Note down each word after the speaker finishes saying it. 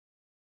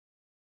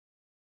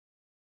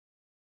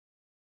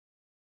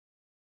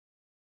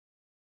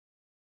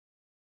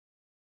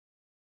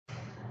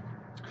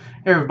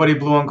Hey everybody,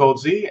 Blue and Gold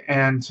Z,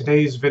 and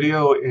today's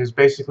video is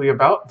basically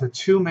about the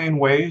two main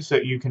ways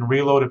that you can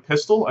reload a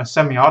pistol, a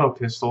semi-auto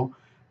pistol,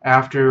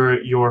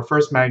 after your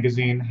first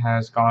magazine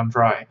has gone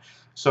dry.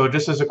 So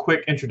just as a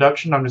quick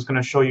introduction, I'm just going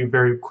to show you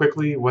very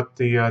quickly what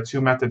the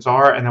two methods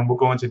are, and then we'll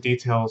go into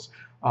details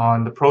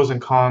on the pros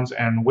and cons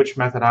and which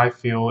method I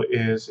feel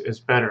is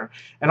better.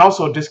 And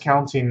also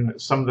discounting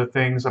some of the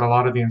things that a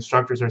lot of the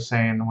instructors are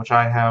saying, which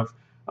I have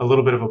a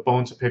little bit of a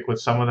bone to pick with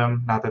some of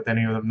them, not that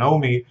any of them know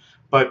me.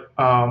 But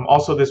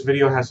also this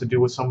video has to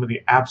do with some of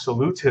the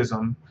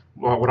absolutism,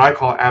 or what I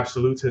call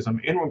absolutism,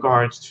 in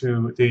regards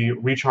to the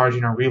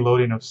recharging or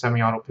reloading of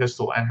semi-auto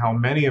pistol, and how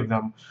many of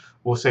them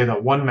will say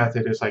that one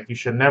method is like, you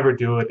should never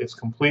do it, it's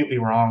completely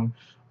wrong,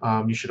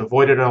 you should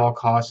avoid it at all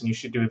costs, and you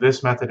should do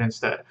this method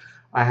instead.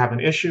 I have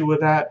an issue with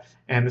that,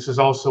 and this is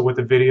also what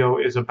the video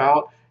is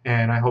about,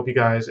 and I hope you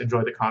guys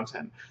enjoy the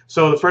content.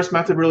 So the first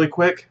method, really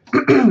quick,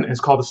 is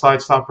called the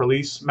slide stop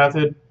release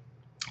method.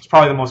 It's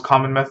probably the most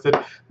common method.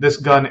 This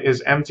gun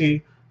is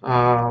empty.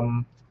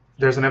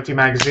 There's an empty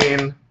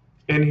magazine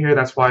in here.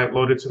 That's why it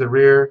loaded to the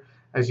rear.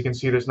 As you can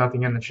see, there's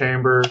nothing in the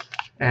chamber,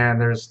 and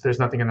there's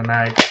nothing in the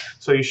mag.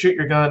 So you shoot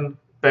your gun,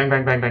 bang,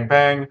 bang, bang, bang,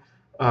 bang.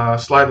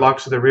 Slide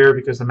locks to the rear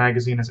because the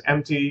magazine is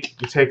empty.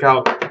 You take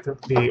out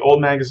the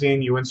old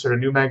magazine. You insert a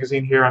new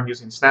magazine. Here I'm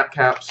using snap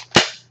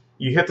caps.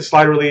 You hit the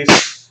slide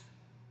release,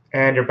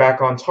 and you're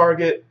back on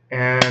target,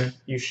 and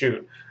you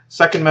shoot.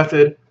 Second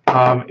method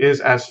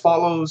is as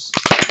follows.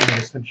 Let me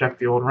just inject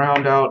the old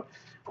round out.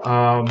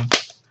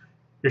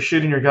 You're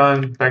shooting your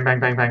gun, bang, bang,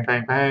 bang, bang,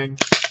 bang, bang.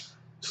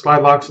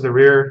 Slide locks to the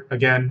rear.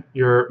 Again,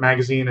 your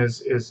magazine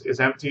is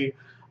empty.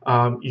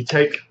 You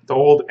take the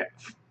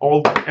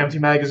old empty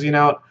magazine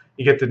out.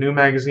 You get the new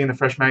magazine, the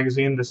fresh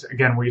magazine. This,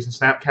 again, we're using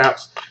snap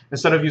caps.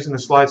 Instead of using the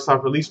slide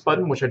stop release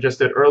button, which I just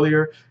did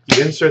earlier,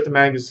 you insert the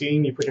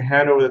magazine. You put your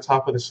hand over the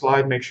top of the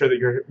slide. Make sure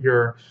that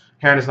your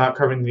hand is not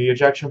covering the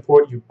ejection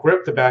port. You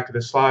grip the back of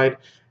the slide.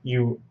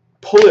 You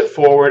pull it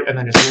forward and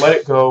then just let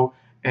it go,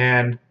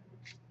 and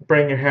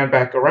bring your hand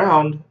back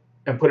around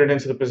and put it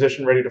into the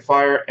position ready to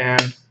fire,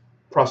 and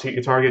prosecute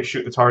your target,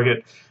 shoot the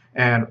target,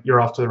 and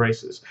you're off to the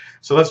races.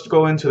 So let's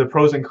go into the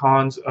pros and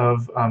cons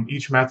of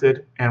each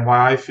method, and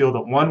why I feel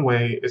that one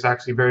way is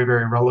actually very,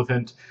 very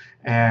relevant,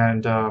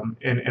 and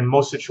in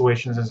most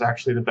situations is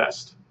actually the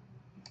best.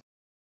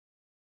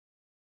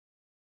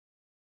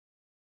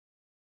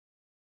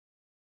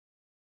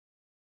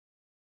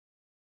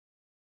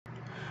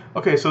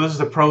 Okay, so this is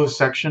the pros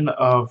section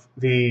of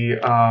the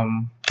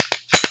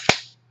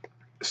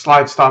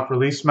slide stop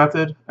release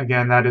method.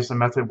 Again, that is the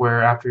method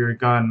where after your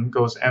gun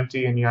goes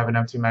empty and you have an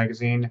empty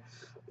magazine,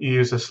 you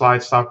use a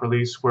slide stop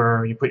release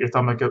where you put your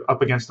thumb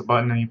up against the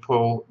button and you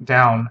pull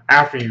down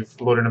after you've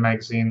loaded a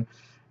magazine,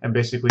 and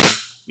basically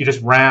you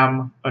just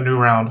ram a new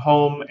round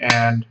home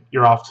and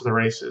you're off to the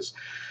races.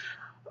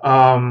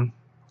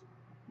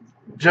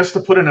 Just to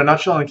put in a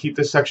nutshell and keep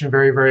this section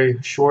very,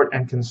 very short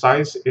and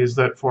concise, is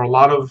that for a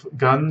lot of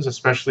guns,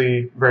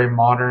 especially very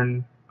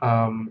modern,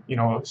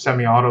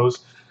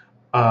 semi-autos,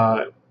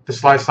 the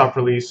slide stop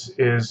release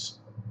is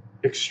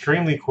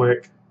extremely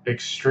quick,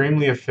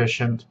 extremely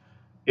efficient.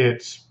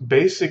 It's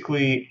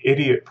basically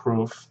idiot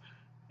proof,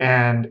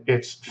 and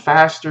it's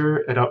faster.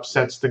 It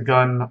upsets the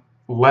gun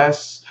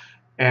less,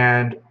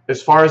 and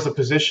as far as the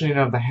positioning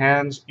of the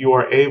hands, you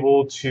are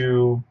able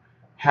to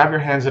have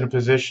your hands in a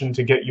position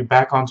to get you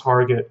back on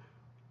target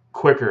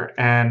quicker,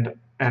 and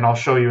I'll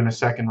show you in a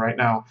second right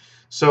now.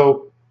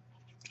 So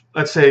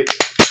let's say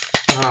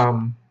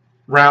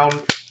round,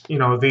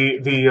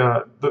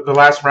 the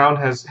last round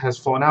has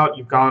flown out,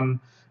 you've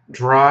gone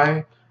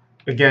dry.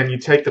 Again, you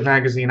take the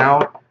magazine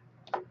out,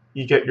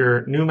 you get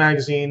your new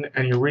magazine,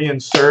 and you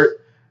reinsert.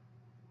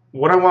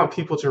 What I want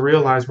people to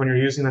realize when you're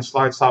using the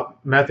slide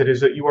stop method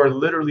is that you are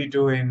literally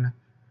doing,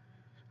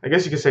 I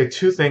guess you could say,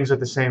 two things at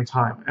the same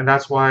time, and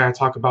that's why I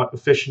talk about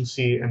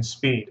efficiency and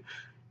speed.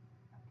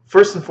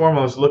 First and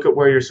foremost, look at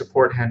where your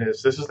support hand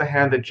is. This is the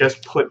hand that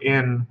just put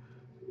in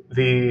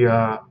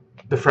the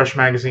fresh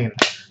magazine.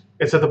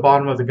 It's at the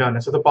bottom of the gun.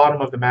 It's at the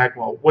bottom of the mag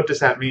well. What does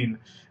that mean?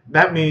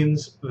 That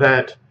means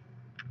that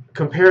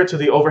compared to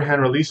the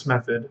overhand release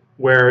method,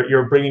 where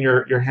you're bringing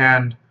your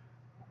hand,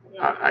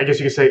 I guess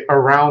you could say,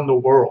 around the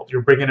world.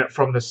 You're bringing it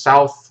from the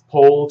South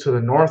Pole to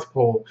the North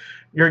Pole.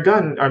 Your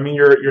gun,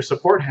 your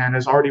support hand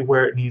is already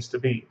where it needs to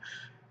be.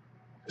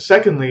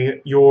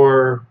 Secondly,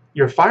 your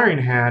firing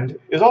hand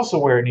is also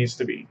where it needs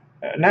to be,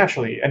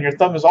 naturally, and your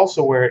thumb is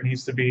also where it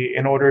needs to be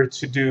in order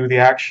to do the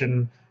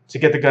action to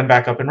get the gun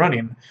back up and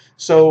running.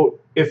 So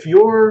if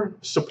your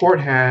support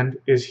hand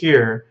is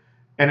here,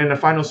 and in a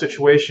final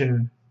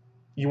situation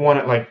you want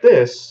it like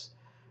this,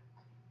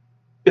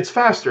 it's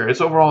faster, it's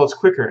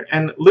quicker,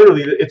 and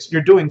literally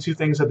you're doing two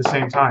things at the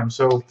same time.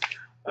 So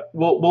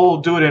we'll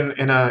do it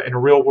in a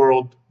real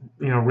world,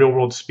 real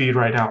world speed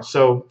right now.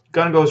 So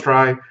gun goes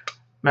dry,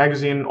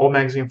 old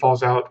magazine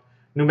falls out,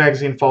 new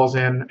magazine falls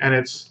in, and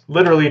it's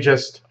literally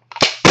just,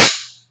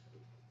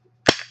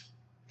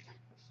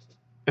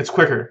 it's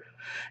quicker.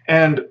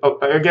 And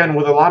again,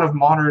 with a lot of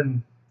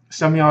modern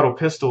semi-auto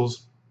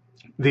pistols,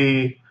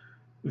 the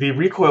the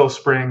recoil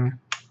spring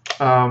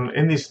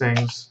in these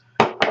things,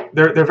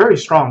 they're very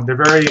strong. They're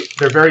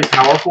very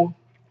powerful.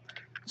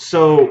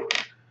 So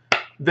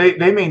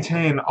they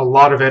maintain a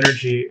lot of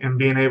energy in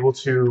being able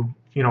to,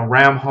 you know,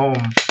 ram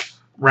home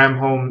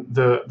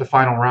the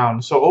final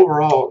round. So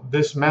overall,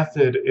 this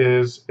method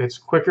it's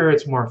quicker,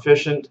 it's more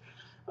efficient.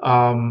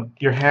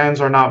 Your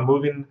hands are not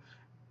moving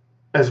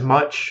as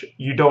much.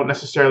 You don't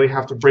necessarily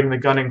have to bring the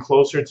gun in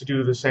closer to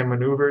do the same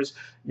maneuvers.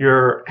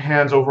 Your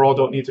hands overall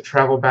don't need to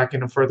travel back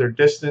in a further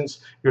distance.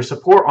 Your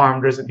support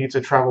arm doesn't need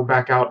to travel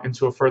back out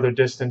into a further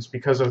distance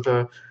because of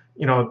the,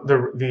 you know,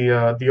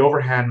 the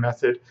overhand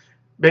method.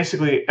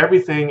 Basically,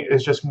 everything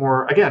is just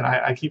more, again,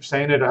 I keep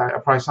saying it, I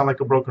probably sound like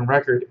a broken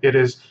record. It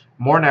is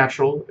more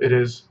natural, it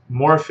is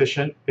more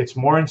efficient, it's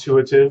more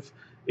intuitive,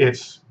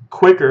 it's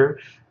quicker,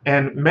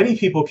 and many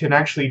people can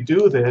actually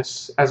do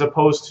this as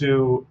opposed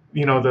to,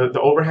 you know,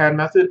 the overhand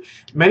method.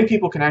 Many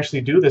people can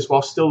actually do this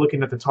while still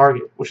looking at the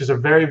target, which is a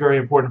very, very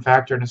important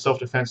factor in a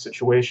self-defense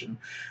situation.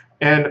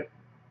 And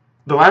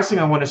the last thing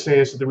I want to say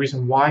is the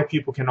reason why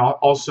people can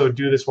also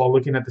do this while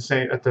looking at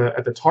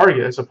the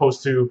target as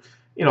opposed to,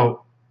 you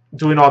know,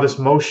 doing all this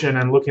motion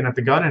and looking at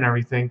the gun and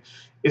everything,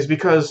 is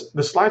because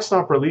the slide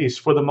stop release,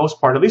 for the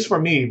most part, at least for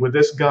me with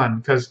this gun,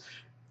 because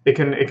it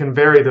can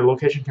vary, the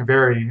location can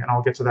vary, and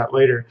I'll get to that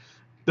later.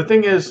 The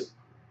thing is,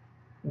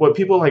 what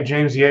people like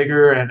James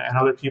Yeager and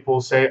other people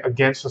say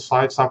against the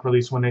slide stop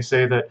release when they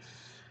say that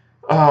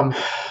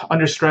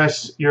under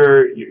stress,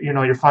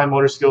 your fine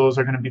motor skills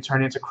are going to be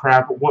turned into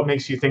crap. What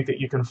makes you think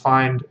that you can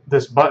find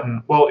this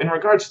button? Well, in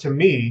regards to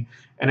me,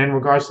 and in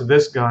regards to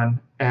this gun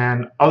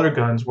and other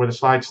guns where the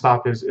slide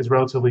stop is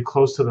relatively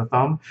close to the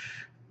thumb,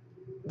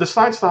 the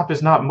slide stop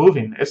is not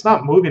moving. It's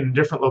not moving in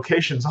different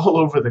locations all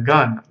over the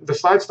gun. The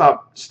slide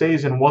stop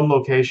stays in one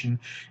location,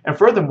 and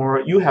furthermore,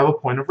 you have a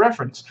point of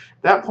reference.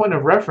 That point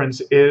of reference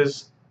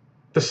is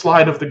the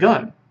slide of the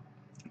gun.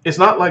 It's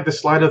not like the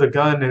slide of the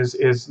gun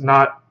is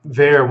not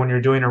there when you're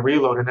doing a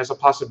reload, and there's a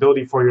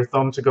possibility for your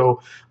thumb to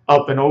go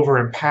up and over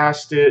and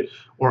past it,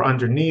 or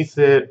underneath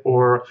it,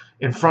 or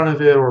in front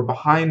of it, or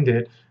behind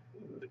it.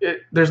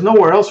 There's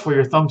nowhere else for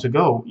your thumb to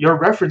go. Your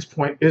reference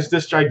point is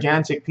this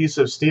gigantic piece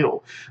of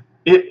steel.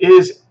 It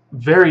is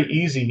very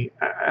easy,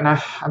 and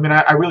I mean,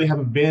 I really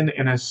haven't been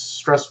in a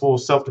stressful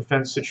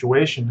self-defense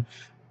situation,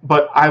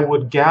 but I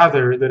would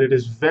gather that it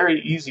is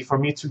very easy for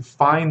me to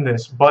find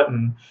this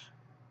button.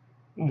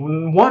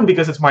 One,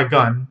 because it's my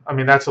gun. I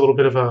mean, that's a little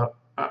bit of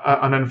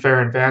an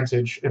unfair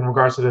advantage in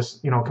regards to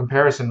this, you know,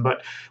 comparison.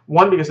 But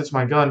one, because it's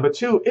my gun. But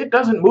two, it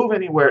doesn't move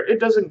anywhere. It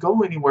doesn't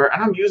go anywhere.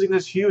 And I'm using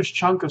this huge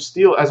chunk of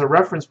steel as a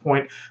reference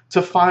point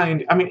to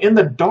find. I mean, in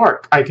the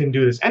dark, I can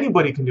do this.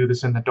 Anybody can do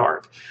this in the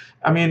dark.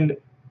 I mean,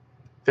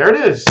 there it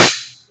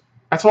is.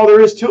 That's all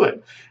there is to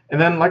it.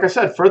 And then, like I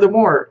said,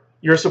 furthermore,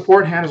 your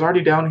support hand is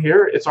already down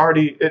here. It's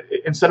already,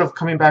 instead of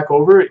coming back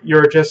over,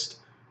 you're just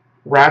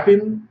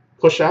wrapping,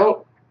 push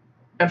out,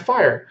 and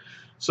fire.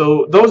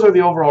 So those are the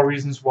overall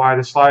reasons why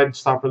the slide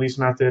stop release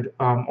method,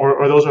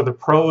 or those are the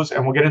pros,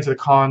 and we'll get into the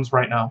cons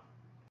right now.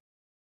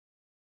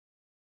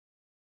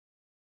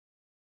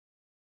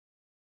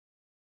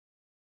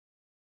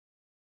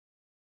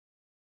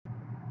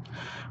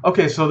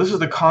 Okay, so this is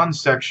the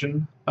cons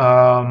section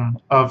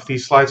of the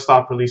slide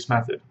stop release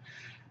method.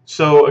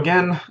 So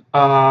again,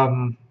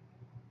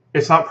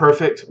 it's not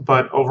perfect,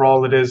 but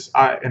overall it is,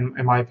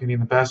 in my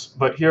opinion, the best.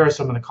 But here are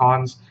some of the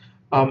cons.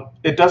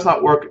 It does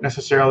not work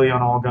necessarily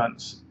on all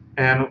guns.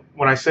 And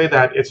when I say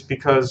that, it's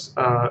because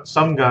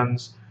some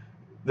guns,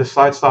 the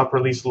slide stop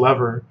release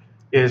lever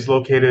is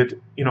located,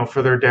 you know,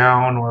 further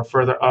down or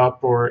further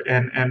up,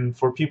 and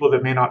for people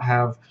that may not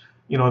have,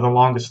 you know, the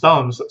longest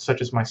thumbs,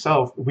 such as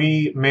myself,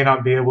 we may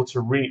not be able to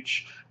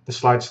reach the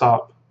slide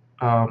stop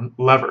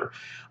lever.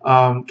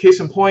 Case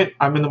in point,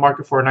 I'm in the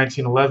market for a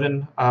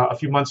 1911. A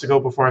few months ago,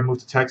 before I moved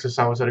to Texas,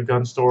 I was at a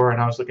gun store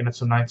and I was looking at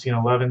some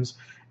 1911s,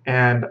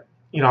 and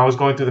you know, I was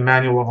going through the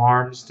manual of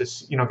arms to,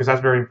 you know, because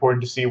that's very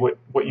important to see what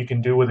you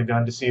can do with a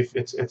gun, to see if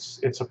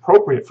it's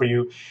appropriate for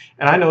you.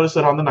 And I noticed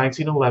that on the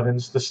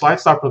 1911s, the slide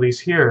stop release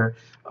here,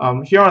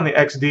 here on the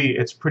XD,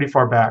 it's pretty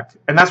far back,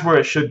 and that's where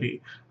it should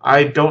be.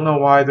 I don't know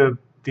why the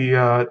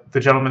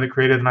gentleman that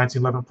created the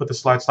 1911 put the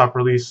slide stop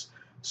release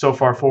so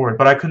far forward,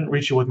 but I couldn't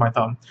reach it with my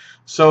thumb.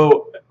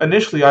 So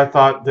initially, I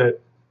thought that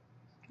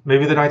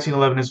maybe the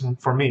 1911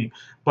 isn't for me,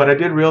 but I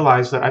did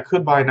realize that I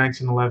could buy a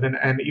 1911,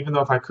 and even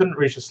though if I couldn't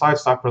reach the slide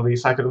stop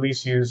release, I could at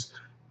least use,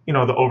 you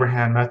know, the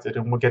overhand method,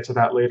 and we'll get to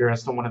that later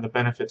as to one of the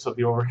benefits of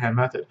the overhand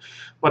method.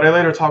 But I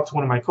later talked to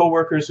one of my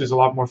coworkers who's a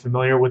lot more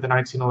familiar with the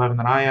 1911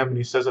 than I am, and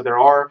he says that there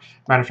are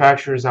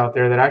manufacturers out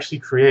there that actually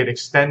create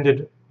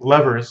extended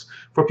levers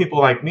for people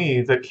like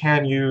me that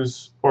can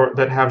use, or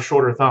that have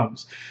shorter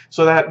thumbs.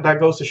 So that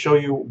goes to show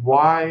you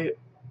why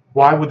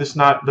would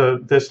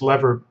this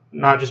lever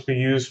not just be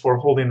used for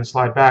holding the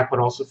slide back, but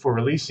also for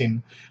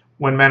releasing,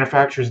 when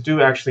manufacturers do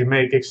actually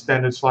make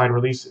extended slide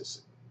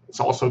releases.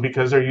 It's also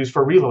because they're used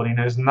for reloading.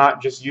 It is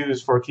not just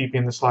used for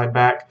keeping the slide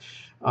back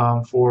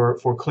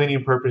for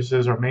cleaning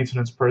purposes or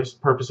maintenance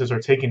purposes or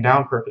taking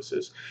down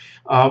purposes.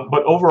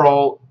 But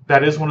overall,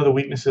 that is one of the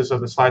weaknesses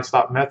of the slide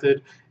stop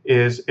method.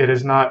 Is it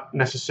is not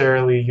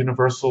necessarily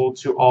universal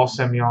to all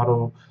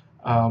semi-auto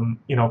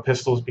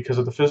pistols because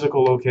of the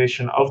physical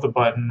location of the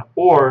button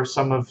or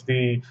some of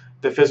the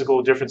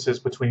physical differences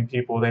between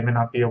people. They may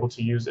not be able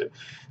to use it.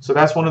 So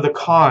that's one of the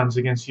cons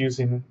against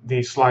using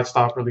the slide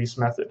stop release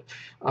method.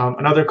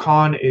 Another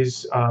con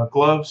is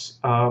gloves.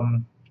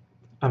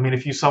 I mean,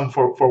 if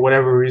for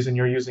whatever reason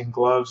you're using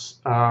gloves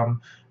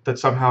that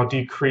somehow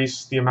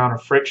decrease the amount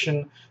of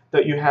friction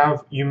that you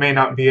have, you may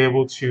not be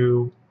able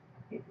to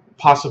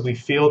possibly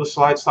feel the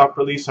slide stop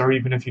release, or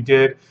even if you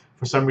did,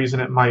 for some reason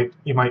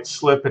you might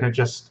slip and it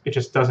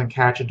just doesn't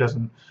catch, it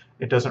doesn't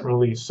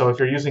release. So if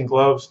you're using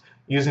gloves,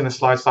 using the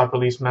slide stop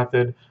release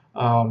method,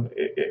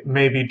 it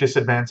may be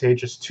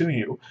disadvantageous to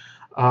you.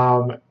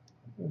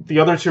 The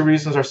other two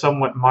reasons are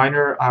somewhat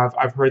minor.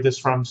 I've heard this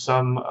from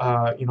some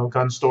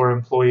gun store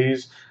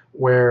employees,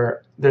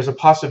 where there's a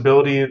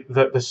possibility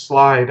that the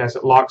slide, as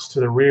it locks to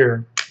the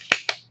rear,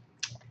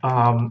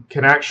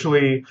 can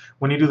actually,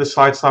 when you do the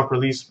slide stop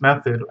release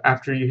method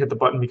after you hit the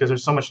button, because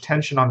there's so much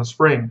tension on the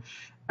spring,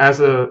 as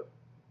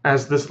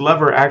this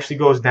lever actually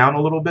goes down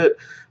a little bit,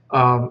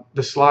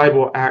 the slide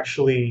will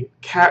actually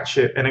catch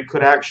it, and it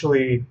could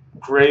actually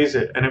graze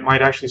it, and it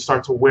might actually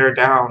start to wear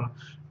down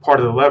part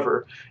of the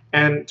lever.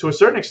 And to a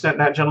certain extent,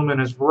 that gentleman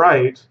is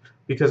right,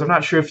 because I'm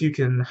not sure if you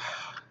can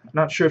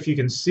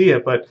see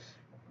it, but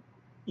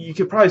you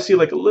could probably see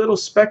like a little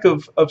speck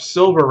of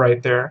silver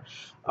right there,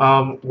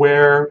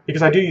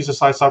 because I do use the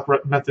slide stop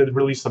method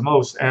release the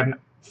most, and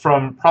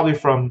probably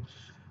from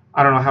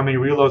I don't know how many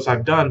reloads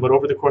I've done, but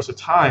over the course of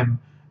time,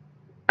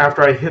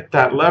 after I hit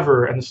that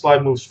lever and the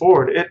slide moves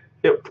forward,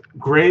 it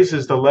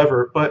grazes the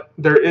lever, but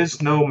there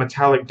is no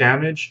metallic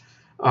damage.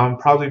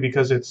 Probably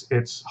because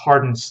it's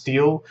hardened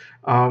steel.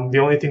 The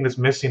only thing that's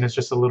missing is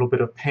just a little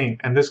bit of paint.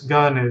 And this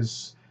gun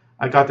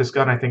I got this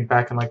gun I think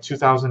back in like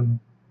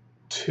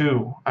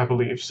 2002, I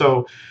believe.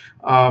 So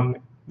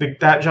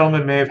that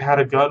gentleman may have had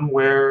a gun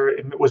where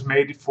it was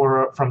made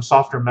from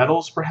softer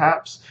metals,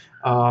 perhaps,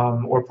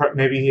 or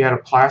maybe he had a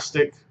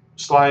plastic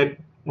slide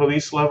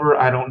release lever.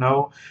 I don't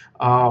know,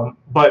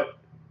 but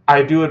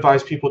I do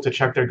advise people to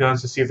check their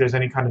guns to see if there's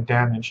any kind of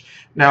damage.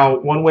 Now,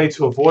 one way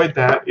to avoid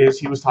that is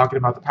he was talking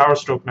about the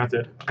Powerstroke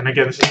method. And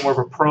again, this is more of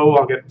a pro.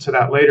 I'll get to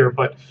that later.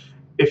 But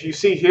if you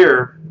see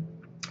here,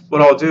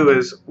 what I'll do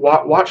is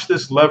watch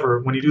this lever.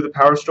 When you do the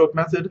Powerstroke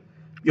method,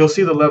 you'll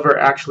see the lever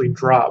actually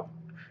drop.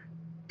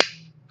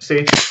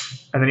 See?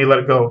 And then you let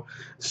it go.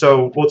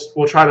 So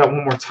we'll try that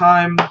one more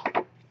time,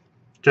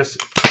 just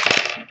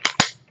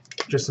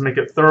to make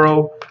it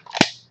thorough.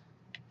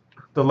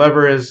 The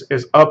lever is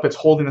up, it's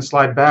holding the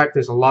slide back.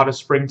 There's a lot of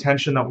spring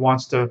tension that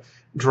wants to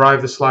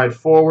drive the slide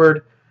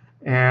forward,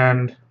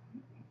 and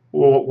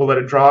we'll let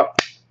it drop.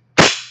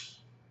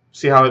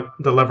 See how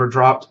the lever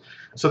dropped?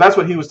 So that's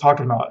what he was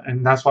talking about,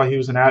 and that's why he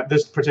was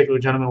this particular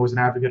gentleman was an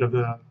advocate of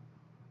the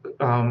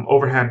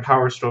overhand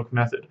Powerstroke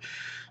method.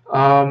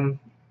 And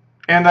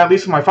that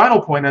leads to my final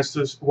point as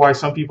to why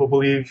some people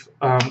believe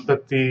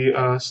that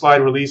the slide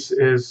release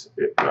is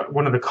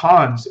one of the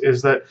cons,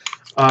 is that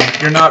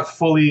you're not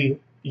fully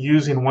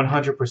using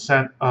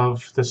 100%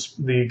 of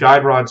the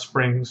guide rod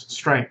spring's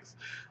strength,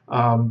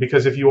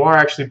 because if you are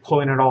actually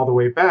pulling it all the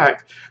way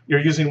back, you're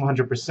using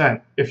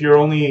 100%. If you're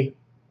only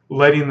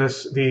letting the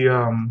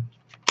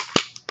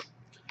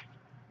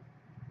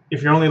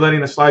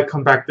slide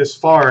come back this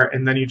far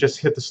and then you just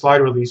hit the slide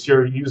release,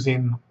 you're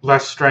using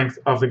less strength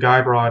of the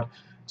guide rod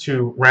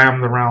to ram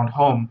the round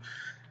home.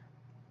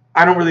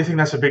 I don't really think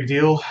that's a big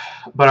deal,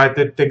 but I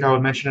did think I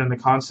would mention it in the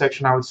cons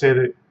section. I would say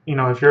that,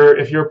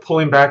 if you're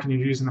pulling back and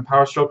you're using the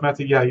Powerstroke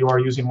method, yeah, you are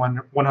using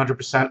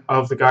 100%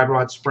 of the guide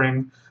rod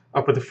spring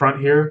up at the front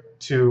here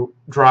to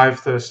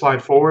drive the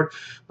slide forward.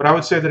 But I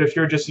would say that if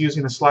you're just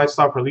using the slide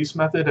stop release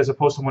method as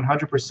opposed to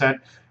 100%,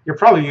 you're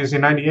probably using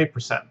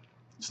 98%.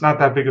 It's not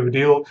that big of a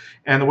deal.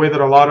 And the way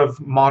that a lot of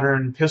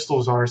modern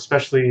pistols are,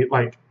 especially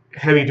like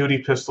heavy duty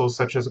pistols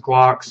such as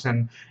Glocks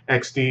and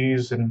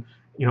XDs and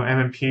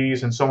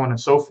MMPs and so on and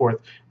so forth,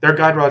 their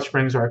guide rod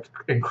springs are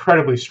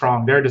incredibly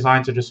strong. They're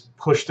designed to just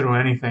push through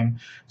anything.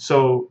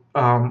 So,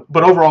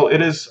 but overall,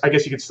 it is, I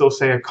guess you could still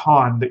say, a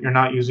con that you're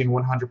not using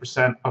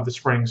 100% of the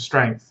spring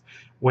strength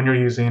when you're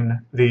using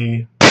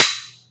the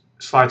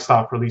slide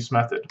stop release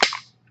method.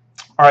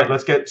 All right,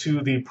 let's get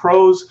to the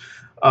pros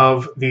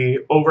of the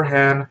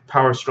overhand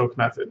Powerstroke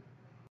method.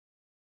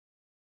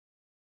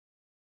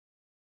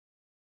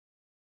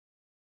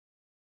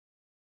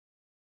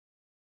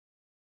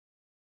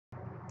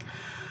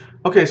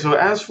 Okay, so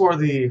as for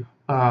the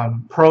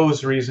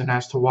pros reason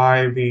as to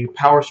why the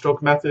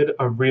Powerstroke method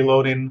of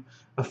reloading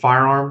a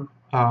firearm,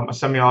 a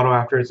semi-auto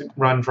after it's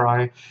run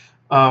dry,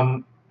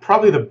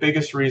 probably the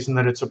biggest reason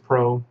that it's a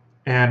pro,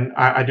 and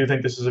I do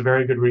think this is a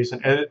very good reason,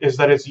 is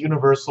that it's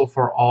universal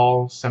for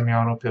all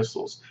semi-auto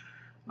pistols.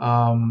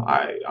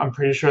 I'm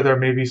pretty sure there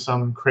may be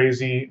some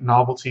crazy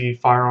novelty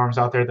firearms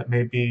out there that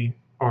may be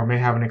or may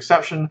have an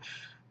exception,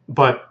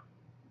 but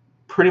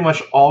pretty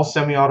much all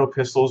semi-auto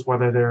pistols,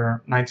 whether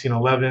they're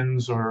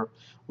 1911s or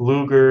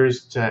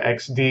Lugers to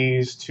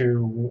XDs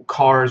to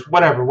cars,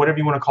 whatever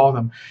you want to call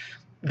them,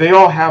 they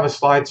all have a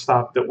slide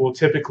stop that will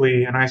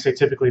typically, and I say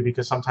typically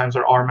because sometimes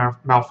there are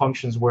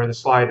malfunctions where the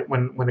slide,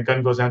 when the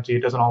gun goes empty,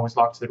 it doesn't always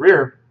lock to the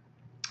rear.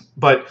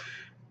 But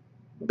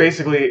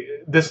basically,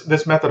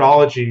 this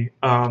methodology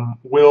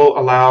will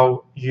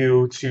allow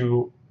you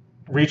to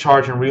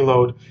recharge and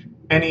reload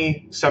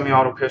any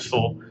semi-auto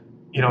pistol,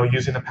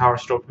 using the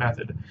Powerstroke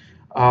method.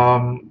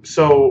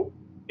 So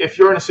if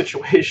you're in a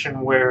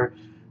situation where,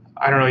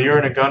 I don't know, you're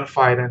in a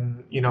gunfight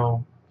and,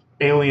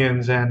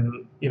 aliens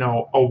and,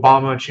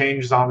 Obama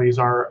change zombies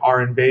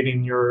are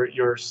invading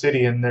your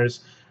city, and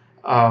there's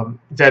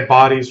dead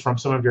bodies from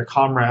some of your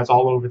comrades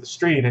all over the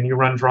street, and you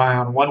run dry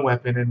on one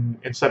weapon, and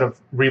instead of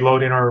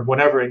reloading or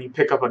whatever, and you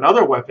pick up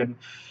another weapon,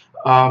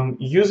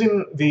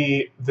 using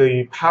the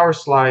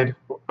Powerstroke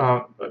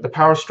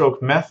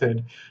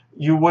method,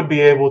 you would be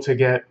able to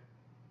get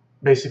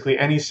basically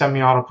any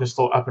semi-auto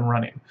pistol up and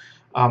running.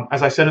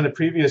 As I said in the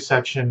previous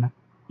section,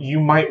 you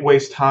might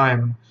waste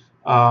time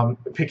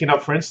picking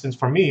up, for instance,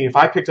 for me, if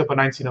I picked up a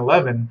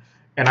 1911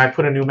 and I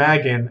put a new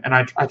mag in and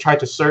I tried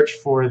to search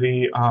for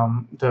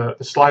the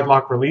slide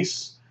lock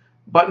release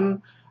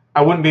button,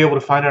 I wouldn't be able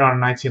to find it on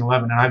a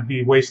 1911, and I'd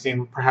be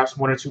wasting perhaps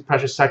 1 or 2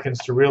 precious seconds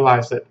to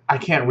realize that I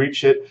can't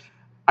reach it,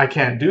 I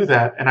can't do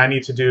that, and I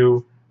need to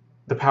do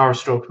the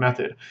Powerstroke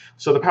method.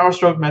 So the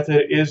Powerstroke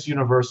method is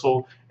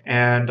universal,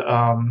 and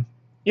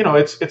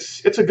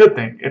it's a good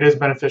thing. It is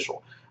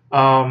beneficial.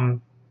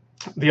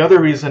 The other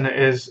reason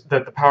is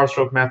that the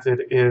Powerstroke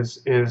method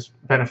is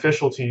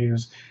beneficial to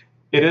use.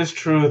 It is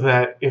true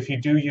that if you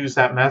do use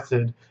that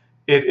method,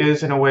 it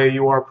is in a way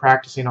you are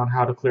practicing on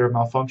how to clear a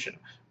malfunction.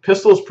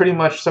 Pistols pretty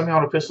much,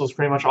 semi-auto pistols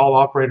pretty much all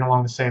operate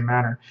along the same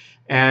manner.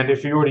 And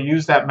if you were to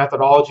use that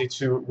methodology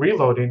to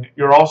reloading,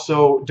 you're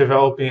also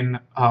developing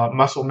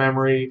muscle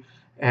memory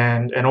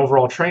and an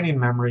overall training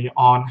memory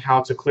on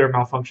how to clear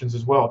malfunctions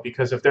as well.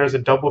 Because if there's a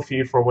double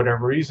feed for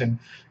whatever reason,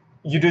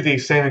 you do the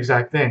same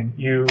exact thing.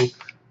 You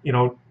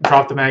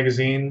drop the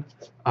magazine,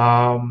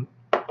 rack,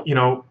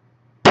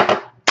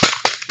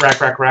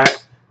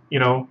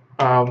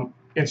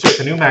 insert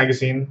the new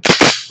magazine,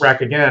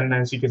 rack again.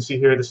 As you can see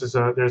here,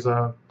 there's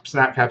a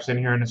snap caps in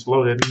here and it's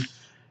loaded, and,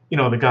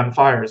 the gun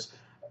fires.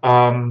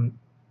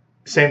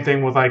 Same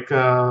thing with like,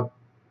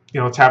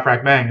 tap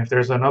rack bang. If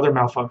there's another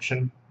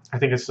malfunction, I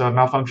think it's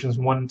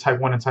malfunctions type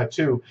 1 and type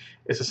 2,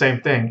 it's the same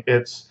thing.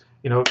 It's,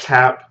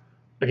 tap,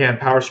 again,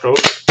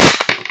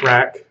 Powerstroke,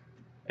 rack,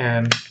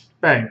 and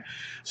bang.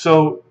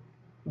 So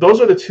those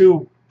are the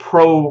two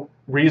pro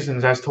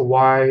reasons as to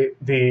why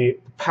the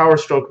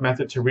Powerstroke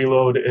method to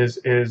reload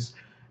is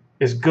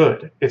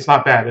good. It's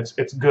not bad.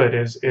 It's good.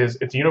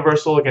 It's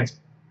universal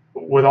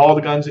with all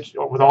the guns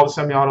with all the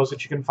semi-autos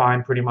that you can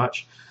find pretty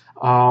much,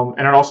 and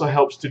it also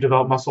helps to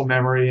develop muscle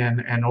memory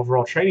and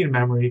overall training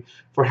memory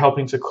for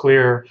helping to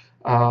clear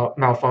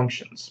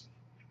malfunctions.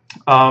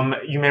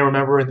 You may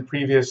remember in the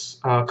previous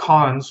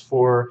cons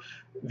for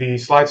the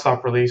slide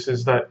stop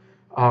releases that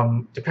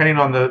depending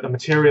on the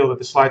material that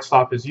the slide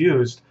stop is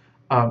used,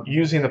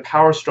 using the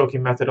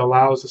Powerstroking method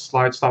allows the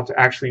slide stop to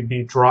actually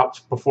be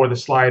dropped before the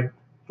slide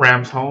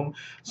rams home.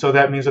 So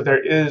that means that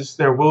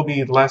there will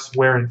be less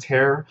wear and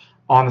tear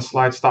on the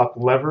slide stop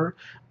lever.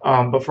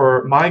 But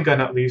for my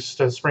gun, at least,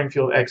 the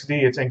Springfield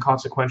XD, it's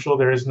inconsequential.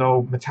 There is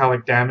no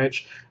metallic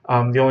damage.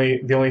 The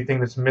only thing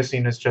that's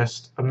missing is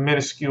just a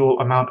minuscule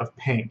amount of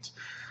paint.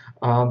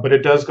 But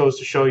it does goes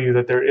to show you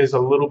that there is a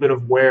little bit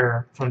of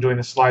wear from doing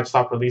the slide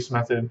stop release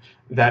method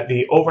that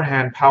the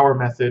overhand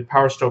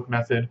Powerstroke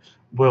method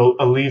will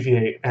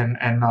alleviate and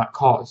not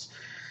cause.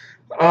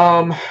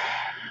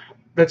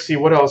 Let's see,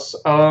 what else?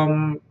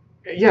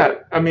 Yeah,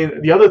 I mean,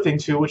 the other thing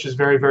too, which is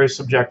very, very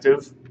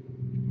subjective,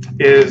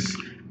 is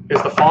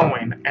the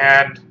following.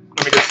 And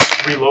let me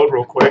just reload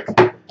real quick.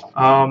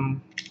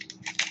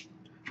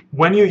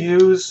 When you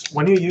use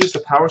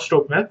the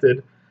Powerstroke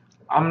method,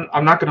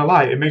 I'm not gonna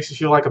lie, it makes you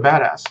feel like a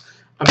badass.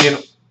 I mean,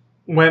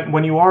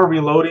 when you are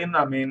reloading,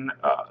 I mean,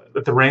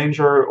 at the range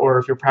or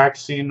if you're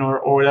practicing or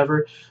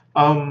whatever,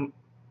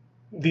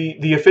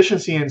 the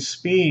efficiency and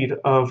speed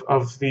of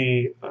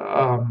the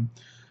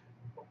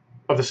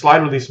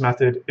slide release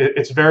method,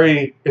 it's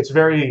very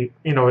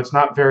it's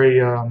not very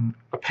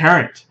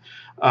apparent.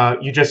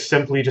 You just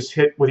simply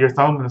hit with your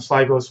thumb and the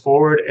slide goes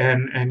forward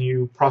and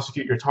you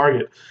prosecute your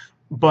target.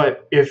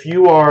 But if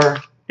you are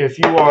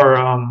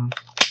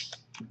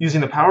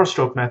using the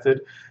Powerstroke method,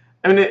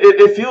 I mean,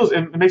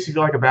 it makes you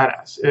feel like a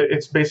badass.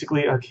 It's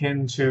basically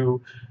akin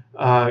to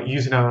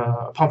using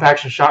a pump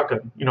action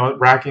shotgun,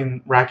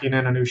 racking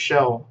in a new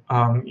shell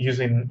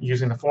using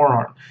the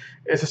forearm.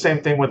 It's the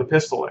same thing with a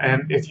pistol.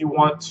 And if you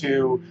want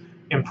to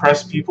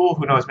impress people,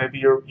 who knows, maybe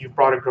you've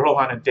brought a girl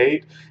on a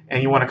date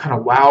and you want to kind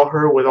of wow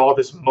her with all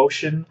this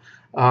motion.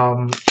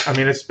 I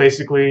mean, it's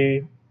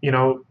basically,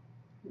 it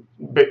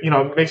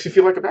makes you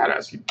feel like a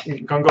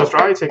badass. Gun goes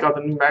dry, take out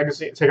the new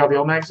magazine, take out the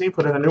old magazine,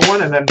 put in the new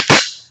one, and then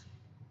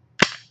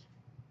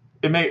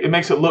it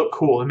makes it look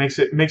cool.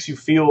 It makes you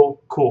feel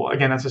cool.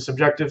 Again, that's a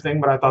subjective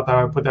thing, but I thought that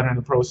I would put that in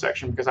the pros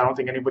section because I don't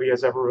think anybody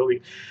has ever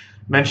really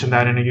mentioned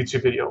that in a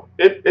YouTube video.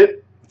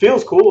 It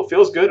feels cool. It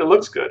feels good. It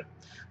looks good.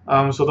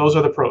 So those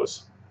are the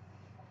pros.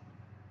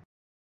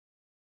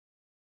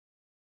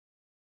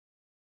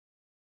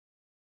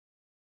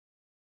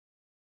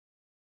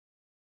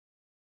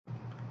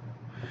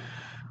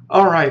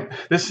 All right,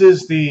 this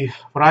is the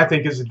what I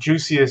think is the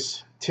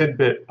juiciest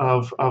tidbit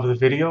of the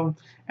video,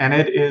 and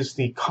it is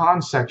the con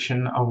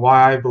section of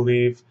why I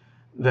believe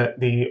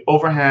that the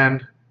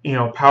overhand,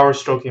 power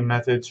stroking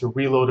method to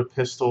reload a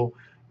pistol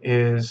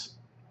is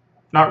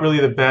not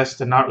really the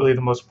best and not really the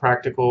most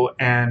practical,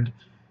 and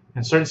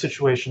in certain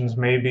situations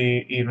may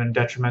be even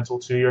detrimental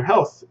to your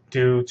health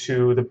due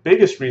to the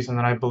biggest reason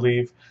that I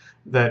believe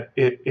that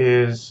it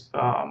is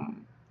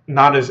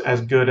not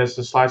as good as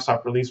the slide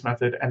stop release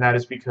method, and that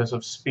is because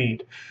of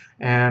speed.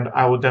 And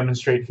I will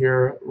demonstrate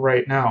here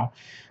right now.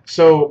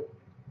 So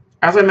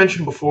as I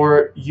mentioned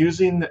before,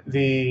 using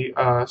the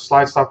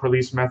slide stop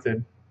release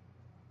method,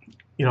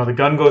 the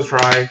gun goes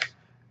dry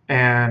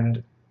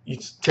and you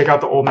take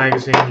out the old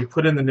magazine, you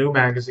put in the new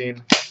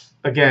magazine.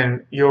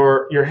 Again,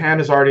 your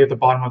hand is already at the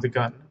bottom of the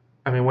gun.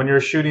 I mean, when you're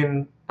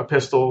shooting a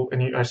pistol,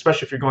 and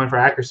especially if you're going for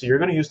accuracy, you're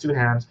going to use two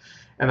hands,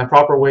 and the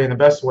proper way and the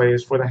best way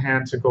is for the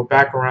hand to go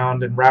back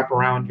around and wrap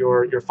around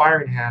your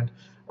firing hand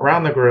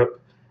around the grip,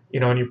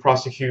 and you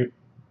prosecute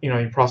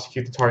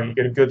the target. You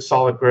get a good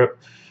solid grip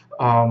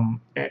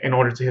in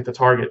order to hit the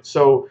target.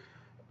 So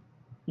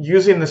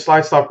using the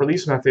slide stop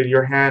release method,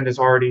 your hand is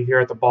already here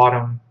at the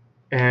bottom,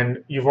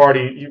 and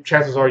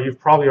chances are you've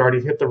probably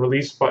already hit the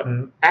release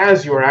button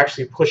as you are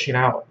actually pushing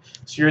out.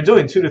 So you're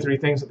doing 2 to 3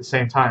 things at the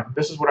same time.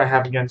 This is what I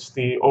have against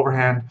the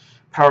overhand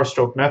power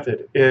stroke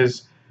method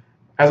is,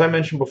 as I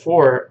mentioned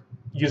before,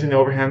 using the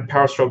overhand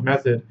power stroke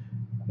method,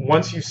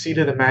 once you've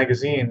seated the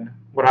magazine,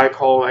 what I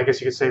call, I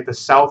guess you could say, the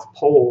south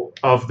pole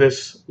of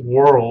this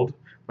world,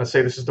 let's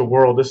say this is the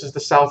world, this is the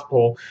south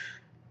pole,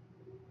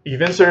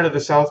 you've inserted the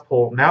south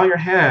pole, now your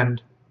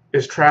hand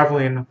is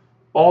traveling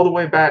all the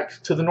way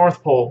back to the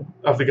north pole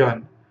of the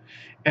gun.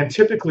 And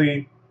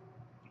typically,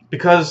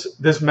 because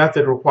this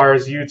method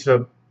requires you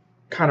to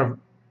kind of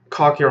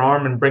cock your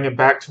arm and bring it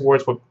back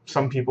towards what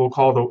some people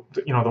call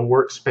the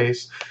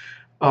workspace,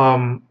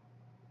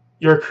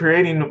 you're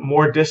creating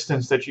more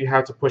distance that you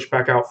have to push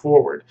back out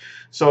forward.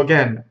 So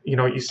again,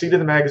 you seated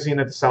the magazine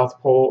at the south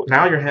pole,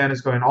 now your hand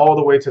is going all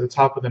the way to the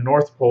top of the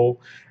north pole,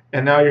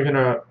 and now you're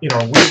gonna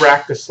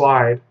re-rack the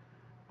slide.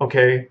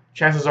 Okay,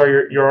 chances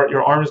are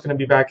your arm is going to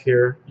be back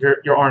here.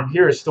 Your arm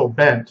here is still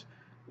bent.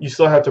 You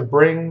still have to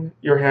bring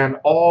your hand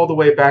all the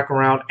way back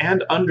around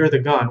and under the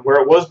gun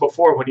where it was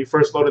before when you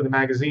first loaded the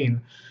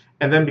magazine.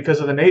 And then because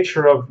of the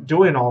nature of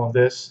doing all of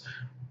this,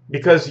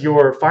 because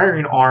your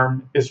firing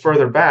arm is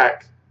further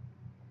back,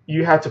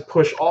 you have to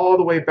push all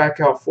the way back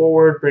out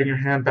forward, bring your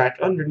hand back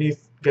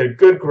underneath, get a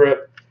good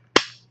grip,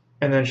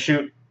 and then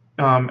shoot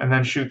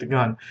the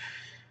gun.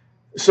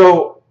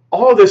 So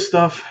all of this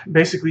stuff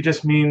basically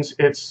just means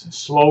it's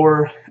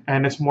slower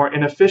and it's more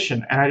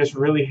inefficient, and I just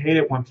really hate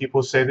it when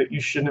people say that you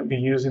shouldn't be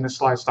using the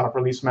slide stop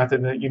release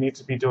method, that you need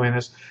to be doing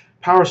this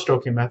power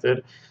stroking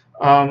method.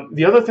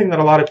 The other thing that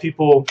a lot of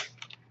people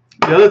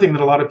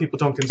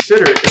don't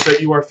consider is that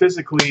you are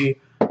physically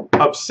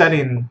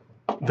upsetting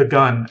the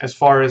gun as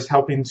far as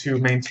helping to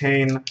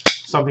maintain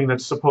something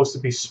that's supposed to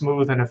be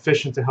smooth and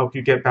efficient to help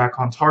you get back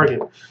on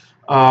target.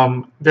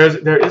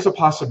 There is a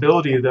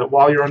possibility that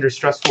while you're under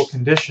stressful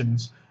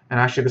conditions, and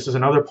actually this is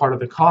another part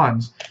of the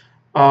cons,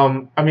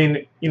 I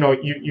mean,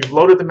 you've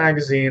loaded the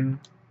magazine,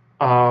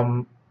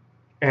 and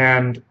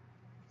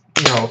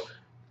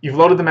you've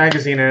loaded the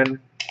magazine in.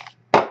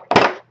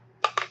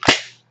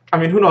 I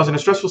mean, who knows, in a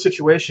stressful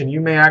situation you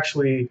may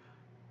actually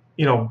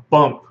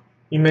bump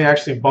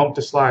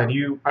the slide.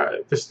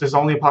 There's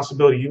only a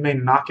possibility you may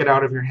knock it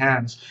out of your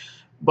hands.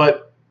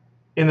 But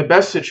in the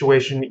best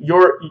situation,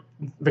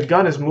 the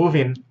gun is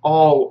moving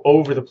all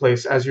over the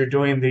place as you're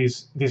doing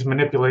these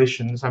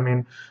manipulations. I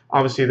mean,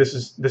 obviously this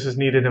is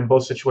needed in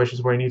both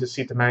situations where you need to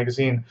seat the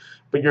magazine,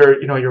 but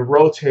you're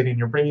rotating,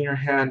 you're bringing your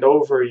hand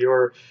over,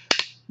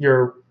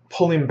 you're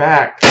pulling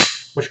back,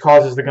 which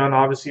causes the gun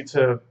obviously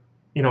to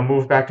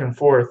move back and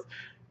forth.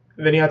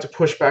 Then you have to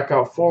push back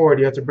out forward,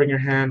 you have to bring your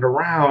hand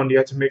around, you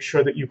have to make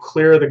sure that you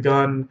clear the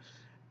gun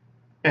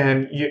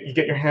and you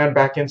get your hand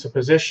back into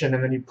position,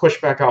 and then you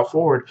push back out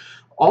forward.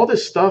 All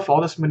this stuff,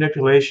 all this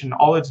manipulation,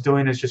 all it's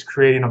doing is just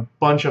creating a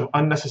bunch of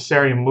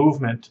unnecessary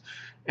movement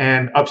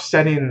and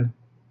upsetting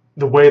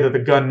the way that the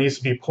gun needs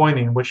to be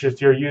pointing, which if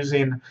you're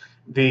using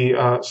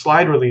the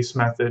slide release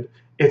method,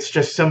 it's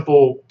just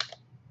simple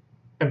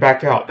and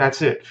back out.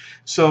 That's it.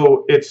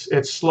 So it's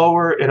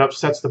slower, it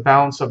upsets the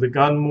balance of the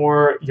gun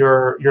more,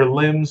 your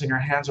limbs and your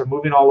hands are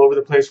moving all over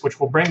the place, which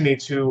will bring me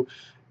to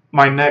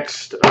my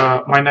next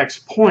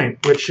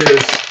point, which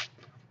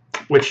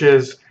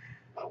is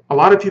a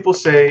lot of people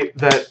say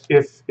that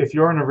if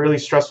you're in a really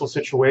stressful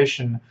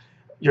situation,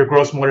 your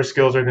gross motor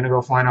skills are going to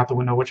go flying out the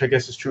window, which I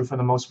guess is true for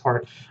the most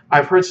part.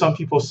 I've heard some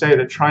people say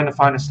that trying to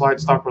find a slide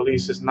stop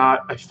release is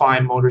not a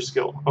fine motor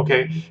skill.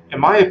 Okay, in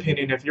my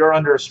opinion, if you're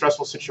under a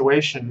stressful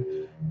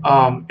situation,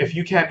 if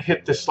you can't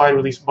hit the slide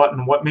release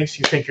button, what makes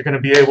you think you're going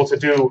to be able to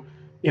do,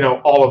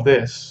 all of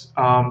this?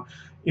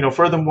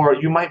 Furthermore,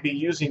 you might be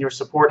using your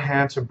support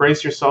hand to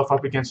brace yourself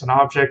up against an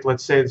object.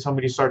 Let's say that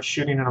somebody starts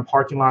shooting in a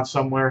parking lot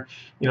somewhere.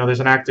 There's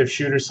an active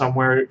shooter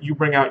somewhere. You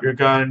bring out your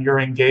gun, you're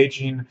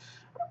engaging.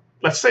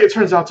 Let's say it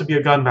turns out to be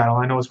a gun battle.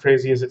 I know, as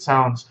crazy as it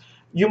sounds.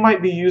 You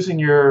might be using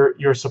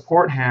your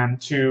support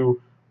hand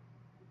to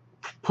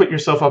put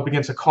yourself up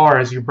against a car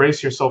as you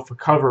brace yourself for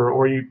cover,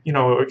 or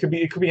it could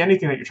be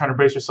anything that you're trying to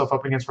brace yourself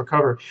up against for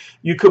cover.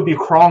 You could be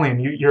crawling.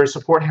 Your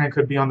support hand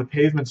could be on the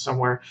pavement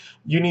somewhere.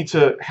 You need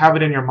to have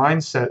it in your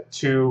mindset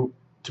to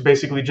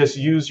basically just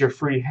use your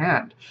free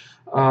hand.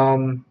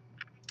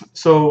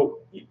 So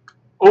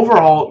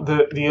overall,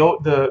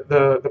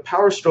 the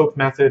Powerstroke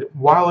method,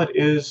 while it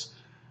is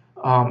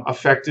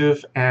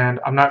effective, and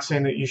I'm not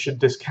saying that you should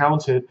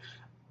discount it,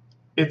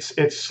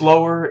 it's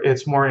slower,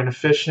 it's more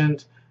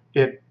inefficient.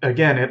 It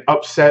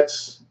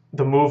upsets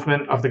the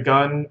movement of the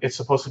gun. It's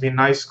supposed to be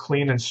nice,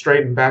 clean, and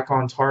straight and back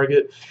on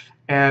target.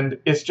 And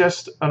it's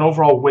just an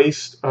overall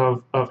waste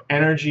of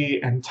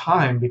energy and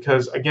time,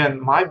 because,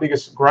 again, my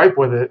biggest gripe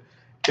with it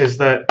is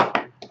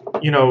that,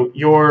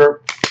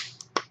 your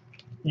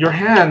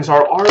hands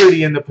are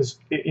already in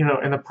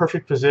the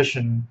perfect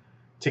position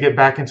to get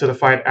back into the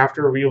fight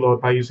after a reload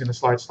by using the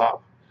slide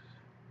stop.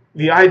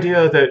 The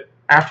idea that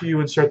after you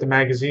insert the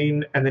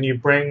magazine and then you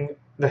bring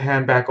the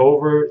hand back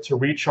over to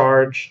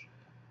recharge,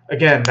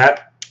 again,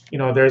 that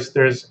there's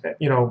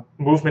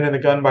movement in the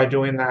gun by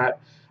doing that,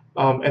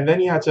 and then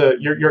you have to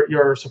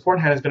your support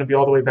hand is going to be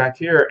all the way back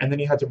here, and then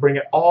you have to bring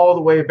it all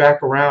the way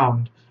back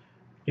around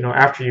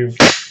after you've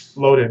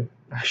loaded.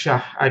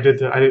 Actually, I did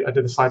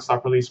the slide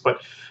stop release,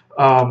 but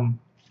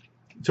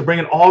to bring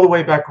it all the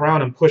way back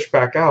around and push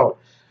back out,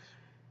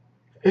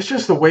 it's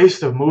just a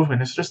waste of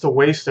movement. It's just a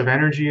waste of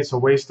energy. It's a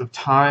waste of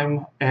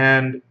time.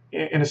 And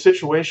in a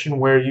situation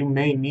where you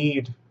may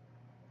need,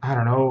 I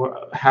don't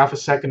know, half a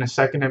second,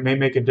 it may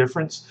make a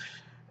difference.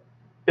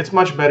 It's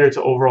much better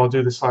to overall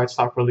do the slide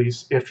stop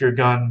release if your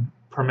gun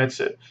permits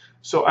it.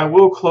 So I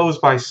will close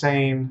by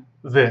saying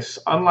this.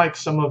 Unlike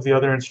some of the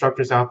other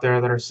instructors out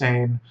there that are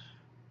saying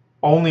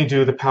only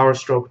do the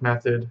Powerstroke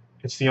method,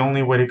 it's the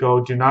only way to go,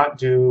 do not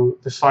do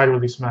the slide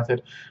release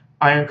method,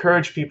 I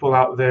encourage people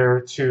out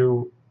there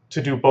to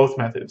do both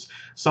methods.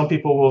 Some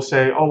people will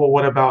say, oh, well,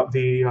 what about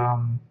the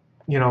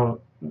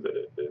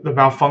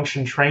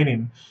malfunction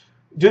training?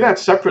 Do that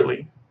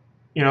separately.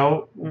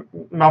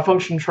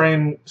 Malfunction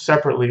train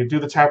separately. Do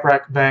the tap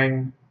rack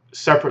bang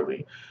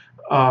separately.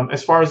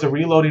 As far as the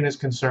reloading is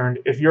concerned,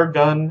 if your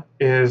gun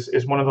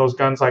is one of those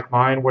guns like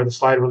mine where the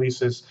slide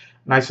release is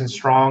nice and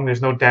strong,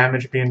 there's no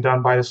damage being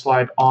done by the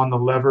slide on the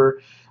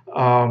lever,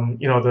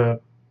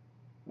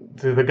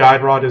 the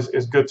guide rod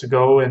is good to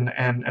go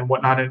and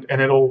whatnot,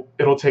 and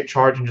it'll take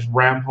charge and just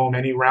ram home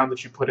any round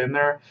that you put in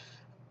there,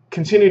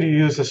 continue to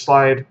use the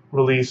slide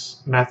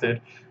release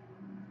method.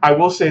 I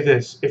will say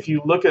this: if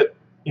you look at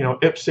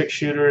IPSC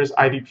shooters,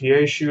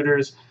 IDPA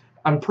shooters,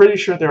 I'm pretty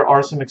sure there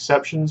are some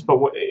exceptions, but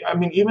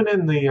even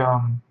in the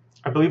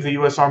I believe the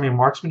U.S. Army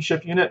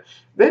Marksmanship Unit,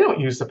 they don't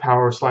use the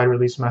power slide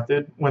release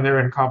method when they're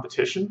in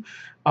competition,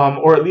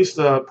 or at least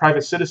the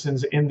private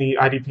citizens in the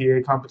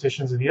IDPA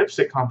competitions and the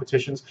IPSC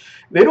competitions.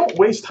 They don't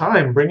waste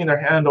time bringing their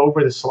hand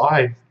over the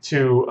slide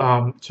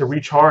to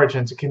recharge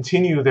and to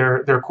continue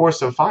their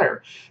course of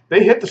fire.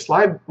 They hit the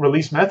slide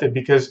release method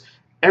because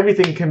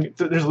everything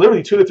there's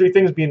literally 2 to 3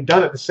 things being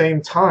done at the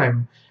same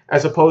time,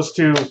 as opposed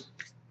to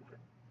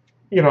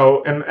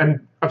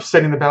and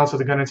upsetting the balance of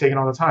the gun and taking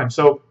all the time.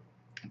 So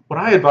what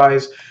I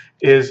advise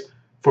is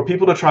for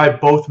people to try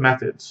both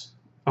methods,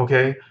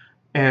 okay,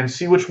 and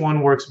see which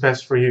one works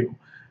best for you.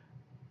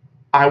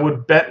 I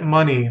would bet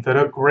money that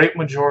a great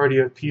majority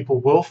of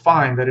people will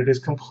find that it is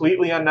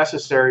completely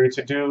unnecessary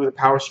to do the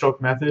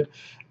Powerstroke method,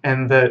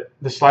 and that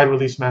the slide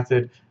release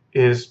method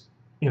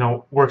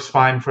works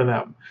fine for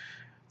them.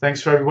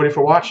 Thanks for everybody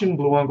for watching.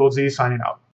 Blue One Gold Z signing out.